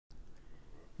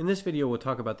In this video, we'll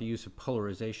talk about the use of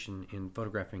polarization in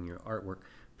photographing your artwork,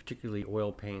 particularly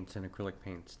oil paints and acrylic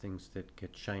paints, things that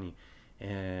get shiny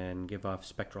and give off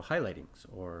spectral highlightings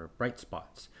or bright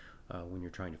spots when you're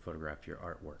trying to photograph your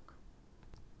artwork.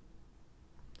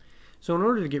 So in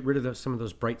order to get rid of some of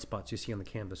those bright spots you see on the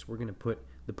canvas, we're going to put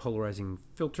the polarizing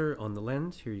filter on the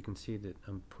lens. Here you can see that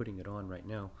I'm putting it on right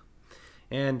now.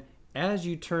 And as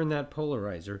you turn that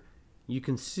polarizer, you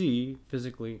can see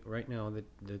physically right now that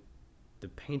the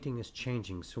painting is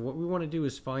changing. So what we want to do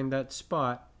is find that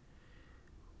spot,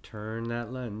 turn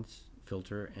that lens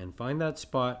filter, and find that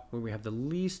spot where we have the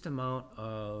least amount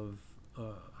of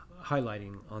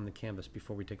highlighting on the canvas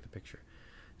before we take the picture.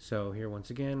 So here once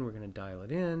again, we're going to dial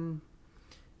it in,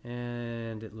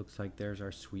 and it looks like there's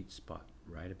our sweet spot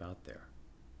right about there.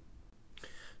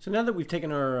 So now that we've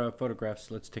taken our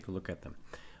photographs, let's take a look at them.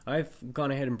 I've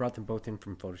gone ahead and brought them both in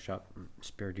from Photoshop,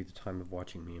 spared you the time of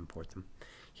watching me import them.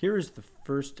 Here is the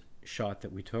first shot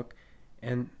that we took,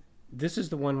 and this is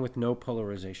the one with no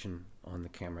polarization on the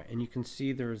camera. And you can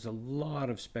see there's a lot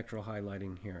of spectral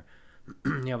highlighting here.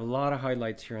 You have a lot of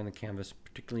highlights here on the canvas,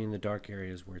 particularly in the dark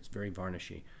areas where it's very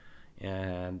varnishy.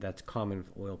 And that's common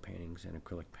with oil paintings and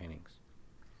acrylic paintings.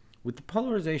 With the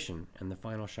polarization and the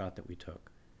final shot that we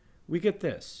took, we get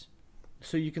this.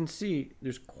 So you can see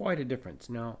there's quite a difference.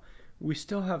 Now, we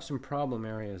still have some problem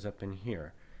areas up in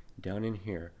here, down in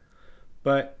here,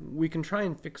 but we can try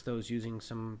and fix those using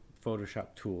some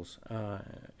Photoshop tools,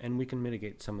 and we can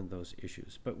mitigate some of those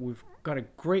issues. But we've got a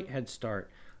great head start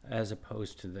as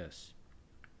opposed to this.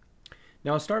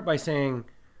 Now, I'll start by saying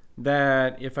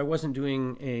that if I wasn't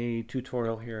doing a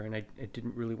tutorial here and I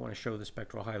didn't really want to show the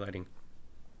spectral highlighting,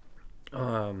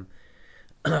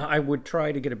 I would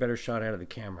try to get a better shot out of the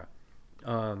camera.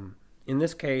 In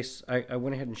this case, I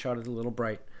went ahead and shot it a little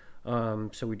bright,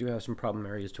 so we do have some problem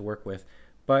areas to work with.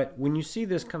 But when you see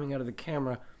this coming out of the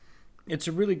camera, it's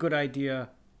a really good idea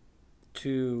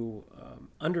to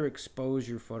underexpose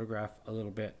your photograph a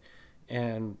little bit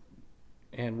and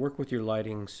work with your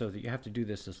lighting so that you have to do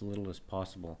this as little as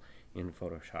possible in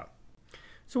Photoshop.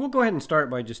 So we'll go ahead and start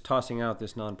by just tossing out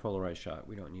this non-polarized shot.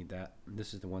 We don't need that.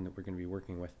 This is the one that we're going to be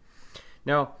working with.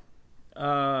 Now,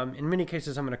 in many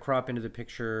cases, I'm going to crop into the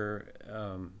picture,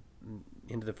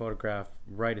 into the photograph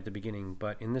right at the beginning,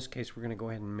 but in this case, we're going to go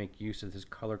ahead and make use of this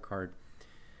color card.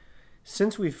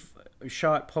 Since we've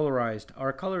shot polarized,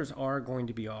 our colors are going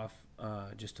to be off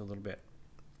just a little bit.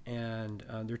 And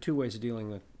there are two ways of dealing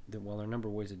with, well, there are a number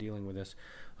of ways of dealing with this.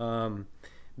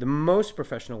 The most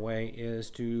professional way is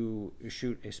to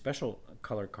shoot a special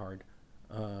color card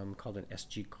called an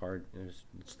SG card.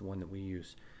 It's the one that we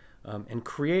use. And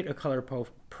create a color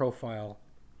profile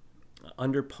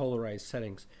under polarized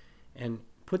settings and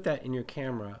put that in your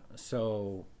camera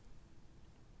so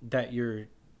that you're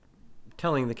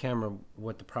telling the camera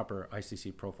what the proper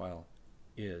ICC profile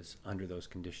is under those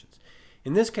conditions.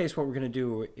 In this case, what we're going to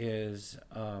do is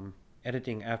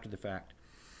editing after the fact.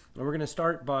 And we're going to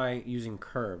start by using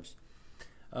curves.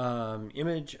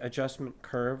 Image adjustment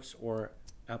curves, or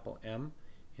Apple M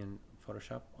in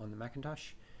Photoshop on the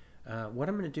Macintosh. What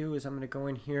I'm going to do is I'm going to go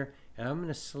in here and I'm going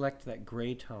to select that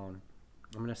gray tone.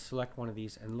 I'm going to select one of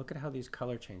these and look at how these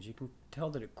color change. You can tell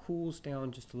that it cools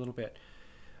down just a little bit.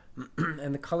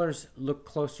 And the colors look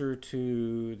closer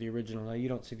to the original. Now you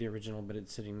don't see the original, but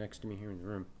it's sitting next to me here in the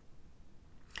room.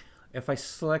 If I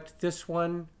select this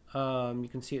one, you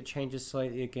can see it changes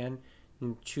slightly again. You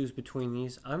can choose between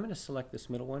these. I'm going to select this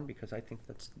middle one because I think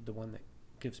that's the one that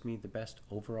gives me the best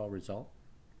overall result.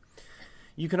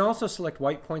 You can also select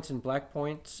white points and black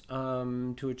points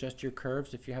to adjust your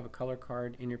curves if you have a color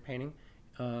card in your painting.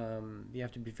 You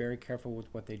have to be very careful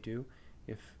with what they do.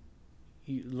 If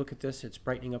you look at this, it's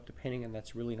brightening up the painting, and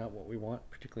that's really not what we want,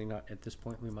 particularly not at this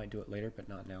point. We might do it later, but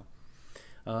not now.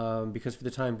 Because for the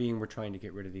time being, we're trying to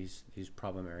get rid of these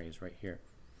problem areas right here.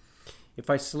 If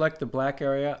I select the black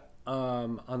area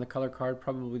on the color card,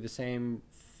 probably the same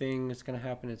thing is going to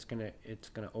happen. It's going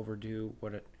to overdo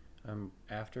what it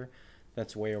after.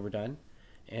 That's way overdone.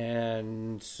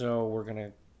 And so we're going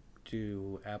to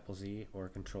do Apple Z or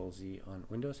Control Z on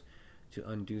Windows to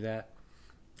undo that.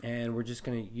 And we're just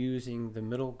going to, using the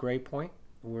middle gray point,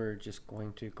 we're just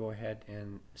going to go ahead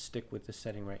and stick with the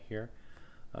setting right here,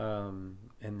 and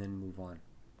then move on.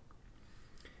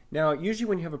 Now, usually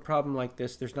when you have a problem like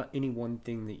this, there's not any one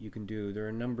thing that you can do. There are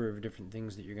a number of different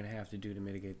things that you're going to have to do to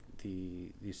mitigate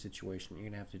the situation. You're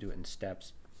going to have to do it in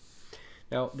steps.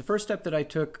 Now, the first step that I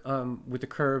took with the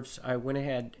curves, I went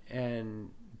ahead and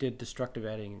did destructive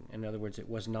editing. In other words, it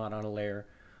was not on a layer,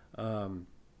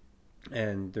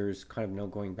 and there's kind of no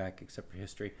going back except for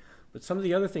history. But some of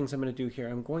the other things I'm going to do here,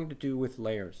 I'm going to do with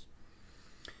layers.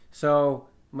 So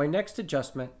my next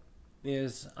adjustment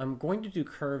is I'm going to do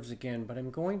curves again, but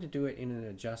I'm going to do it in an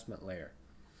adjustment layer.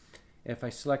 If I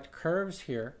select curves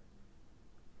here,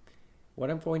 what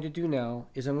I'm going to do now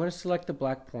is I'm going to select the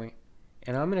black point,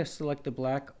 and I'm going to select the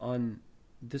black on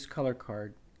this color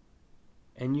card,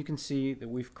 and you can see that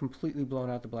we've completely blown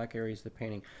out the black areas of the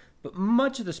painting. But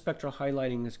much of the spectral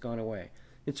highlighting has gone away.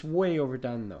 It's way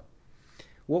overdone though.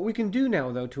 What we can do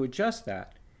now though to adjust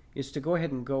that is to go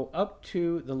ahead and go up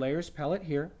to the layers palette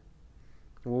here,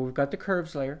 where we've got the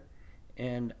curves layer,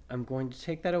 and I'm going to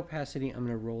take that opacity, I'm going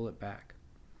to roll it back.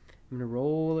 I'm going to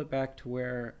roll it back to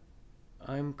where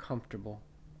I'm comfortable,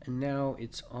 and now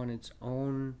it's on its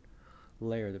own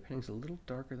layer. The painting's a little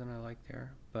darker than I like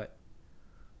there, but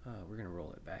we're going to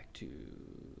roll it back to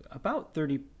about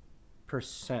 30%,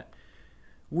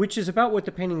 which is about what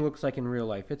the painting looks like in real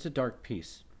life. It's a dark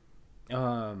piece.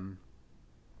 And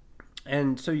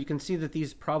so you can see that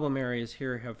these problem areas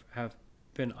here have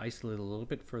been isolated a little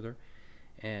bit further,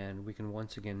 and we can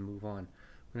once again move on. I'm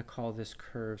going to call this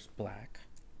curves black.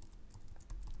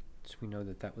 So we know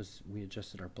that we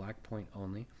adjusted our black point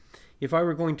only. If I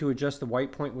were going to adjust the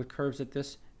white point with curves at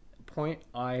this point,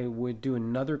 I would do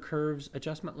another curves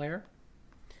adjustment layer.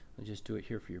 I'll just do it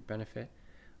here for your benefit.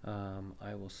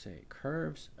 I will say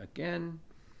curves again.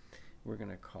 We're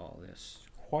going to call this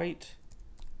white.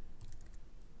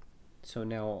 So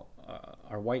now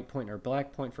our white point and our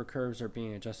black point for curves are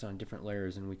being adjusted on different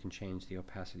layers, and we can change the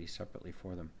opacity separately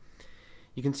for them.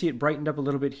 You can see it brightened up a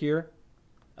little bit here.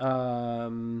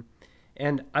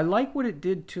 And I like what it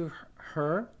did to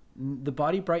her. The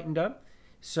body brightened up.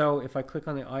 So if I click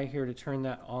on the eye here to turn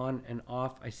that on and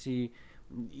off, I see,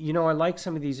 you know, I like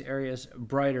some of these areas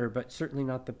brighter, but certainly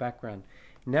not the background.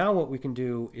 Now what we can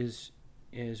do is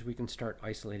we can start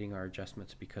isolating our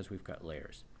adjustments because we've got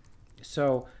layers.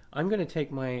 So I'm going to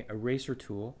take my eraser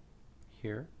tool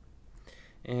here,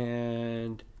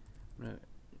 and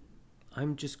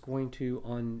I'm just going to,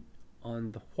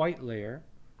 on the white layer,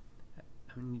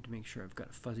 I need to make sure I've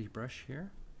got a fuzzy brush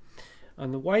here.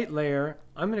 On the white layer,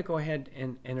 I'm going to go ahead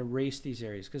and erase these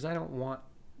areas because I don't want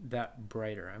that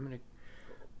brighter. I'm going to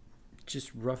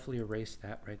just roughly erase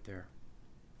that right there.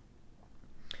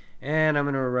 And I'm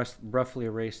going to roughly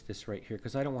erase this right here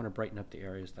because I don't want to brighten up the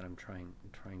areas that I'm trying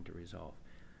to resolve.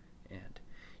 And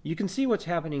you can see what's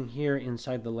happening here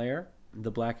inside the layer.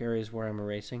 The black areas where I'm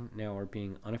erasing now are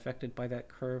being unaffected by that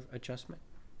curve adjustment.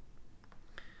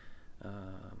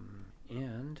 And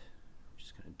I'm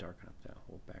just going to darken up that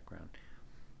whole background.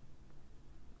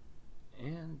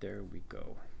 And there we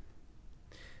go.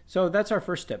 So that's our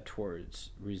first step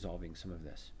towards resolving some of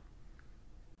this.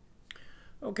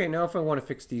 Okay, now if I want to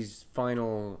fix these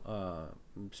final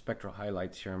spectral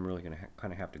highlights here, I'm really going to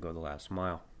kind of have to go the last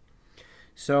mile.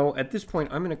 So at this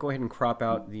point, I'm going to go ahead and crop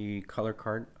out the color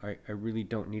card. I really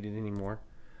don't need it anymore.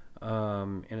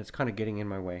 And it's kind of getting in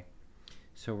my way.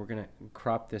 So we're going to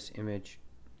crop this image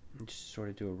and just sort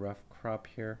of do a rough crop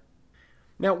here.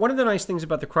 Now, one of the nice things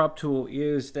about the crop tool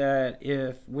is that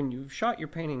when you've shot your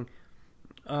painting,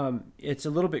 it's a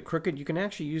little bit crooked, you can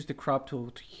actually use the crop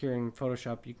tool here in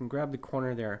Photoshop. You can grab the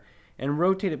corner there and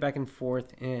rotate it back and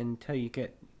forth until you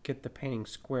get the painting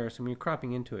square. So when you're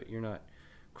cropping into it, you're not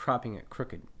cropping it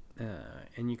crooked.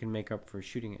 And you can make up for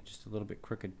shooting it just a little bit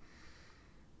crooked.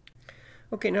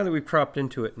 Okay, now that we've cropped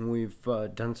into it and we've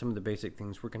done some of the basic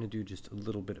things, we're going to do just a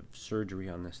little bit of surgery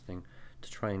on this thing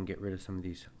to try and get rid of some of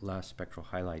these last spectral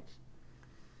highlights.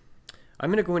 I'm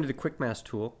going to go into the Quick Mask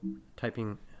tool,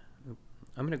 typing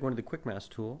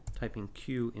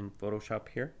Q in Photoshop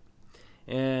here.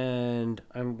 And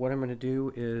what I'm going to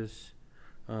do is,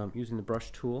 using the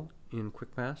brush tool in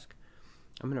Quick Mask,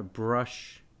 I'm going to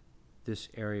brush this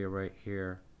area right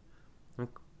here. I'm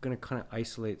going to kind of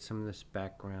isolate some of this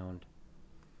background.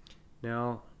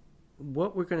 Now,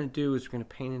 what we're going to do is we're going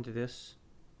to paint into this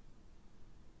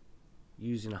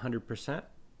using 100%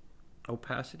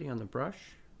 opacity on the brush.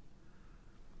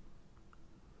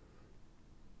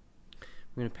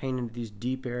 I'm going to paint into these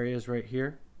deep areas right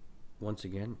here, once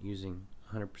again using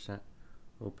 100%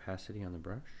 opacity on the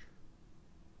brush.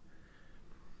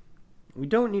 We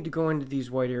don't need to go into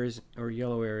these white areas or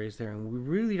yellow areas there, and we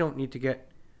really don't need to get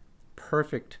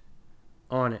perfect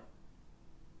on it.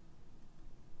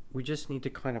 We just need to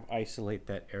kind of isolate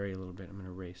that area a little bit. I'm going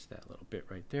to erase that little bit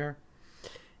right there.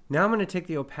 Now I'm going to take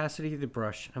the opacity of the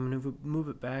brush. I'm going to move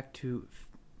it back to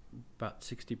about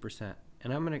 60%.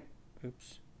 And I'm going to,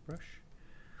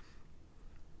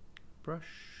 brush,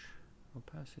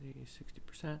 opacity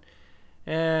 60%.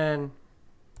 And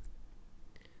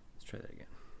let's try that again.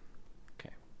 Okay.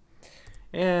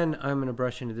 And I'm going to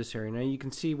brush into this area. Now you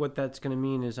can see what that's going to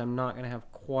mean is I'm not going to have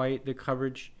quite the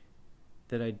coverage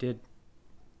that I did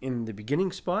in the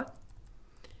beginning spot.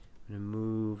 I'm going to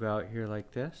move out here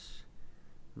like this.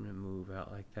 I'm going to move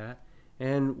out like that.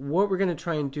 And what we're going to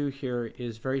try and do here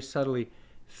is very subtly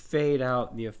fade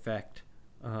out the effect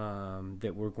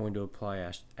that we're going to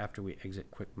apply after we exit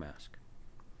quick mask.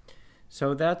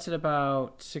 So that's at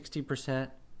about 60%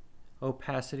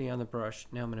 opacity on the brush.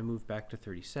 Now I'm going to move back to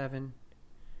 37.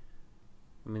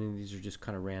 I mean, these are just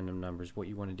kind of random numbers. What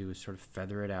you want to do is sort of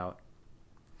feather it out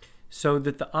so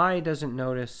that the eye doesn't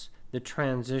notice the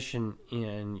transition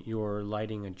in your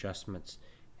lighting adjustments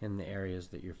in the areas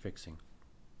that you're fixing.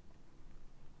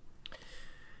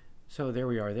 So there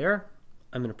we are there.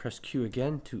 I'm going to press Q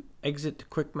again to exit the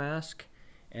quick mask,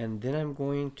 and then I'm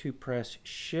going to press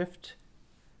Shift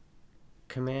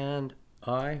Command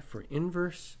I for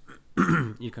inverse.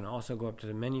 You can also go up to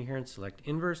the menu here and select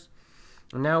inverse.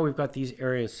 And now we've got these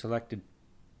areas selected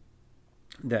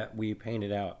that we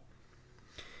painted out.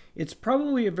 It's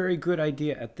probably a very good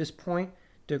idea at this point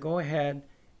to go ahead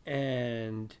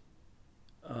and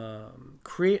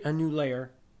create a new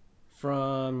layer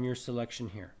from your selection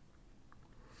here.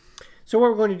 So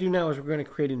what we're going to do now is we're going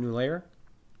to create a new layer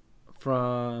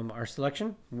from our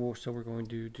selection. So we're going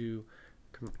to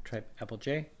type Apple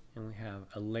J, and we have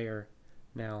a layer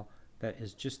now that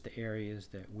is just the areas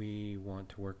that we want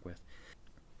to work with.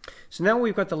 So now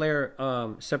we've got the layer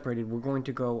separated. We're going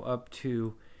to go up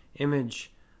to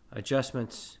Image,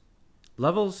 Adjustments,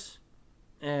 Levels,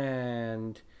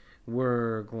 and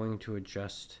we're going to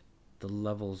adjust the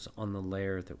levels on the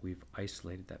layer that we've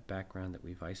isolated, that background that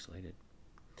we've isolated.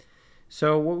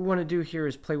 So what we want to do here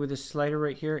is play with this slider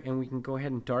right here, and we can go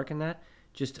ahead and darken that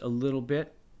just a little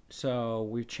bit. So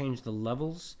we've changed the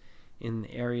levels in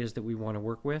the areas that we want to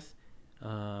work with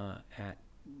at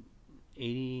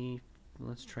 80.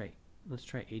 Let's try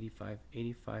 85%.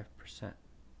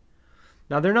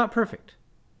 Now they're not perfect,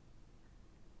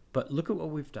 but look at what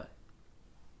we've done.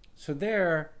 So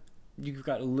there, you've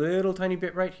got a little tiny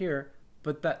bit right here,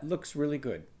 but that looks really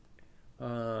good.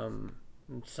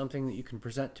 It's something that you can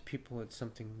present to people. It's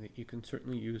something that you can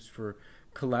certainly use for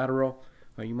collateral.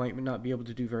 You might not be able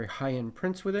to do very high-end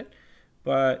prints with it,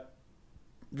 but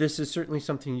this is certainly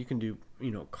something you can do,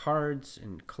 you know, cards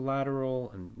and collateral,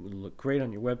 and will look great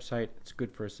on your website. It's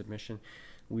good for a submission.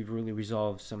 We've really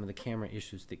resolved some of the camera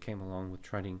issues that came along with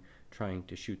trying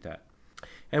to shoot that.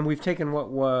 And we've taken what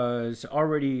was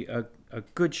already a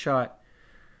good shot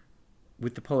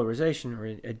with the polarization, or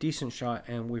a decent shot,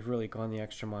 and we've really gone the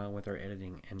extra mile with our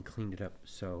editing and cleaned it up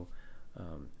so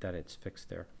that it's fixed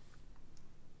there.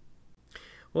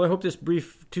 Well, I hope this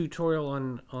brief tutorial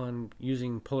on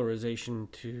using polarization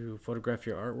to photograph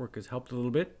your artwork has helped a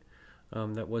little bit.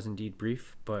 That was indeed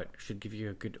brief, but should give you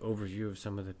a good overview of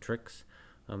some of the tricks.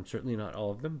 Certainly not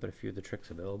all of them, but a few of the tricks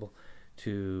available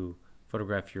to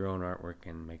photograph your own artwork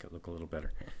and make it look a little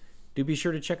better. Do be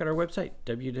sure to check out our website,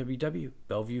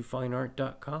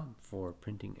 www.bellevuefineart.com, for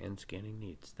printing and scanning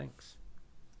needs. Thanks.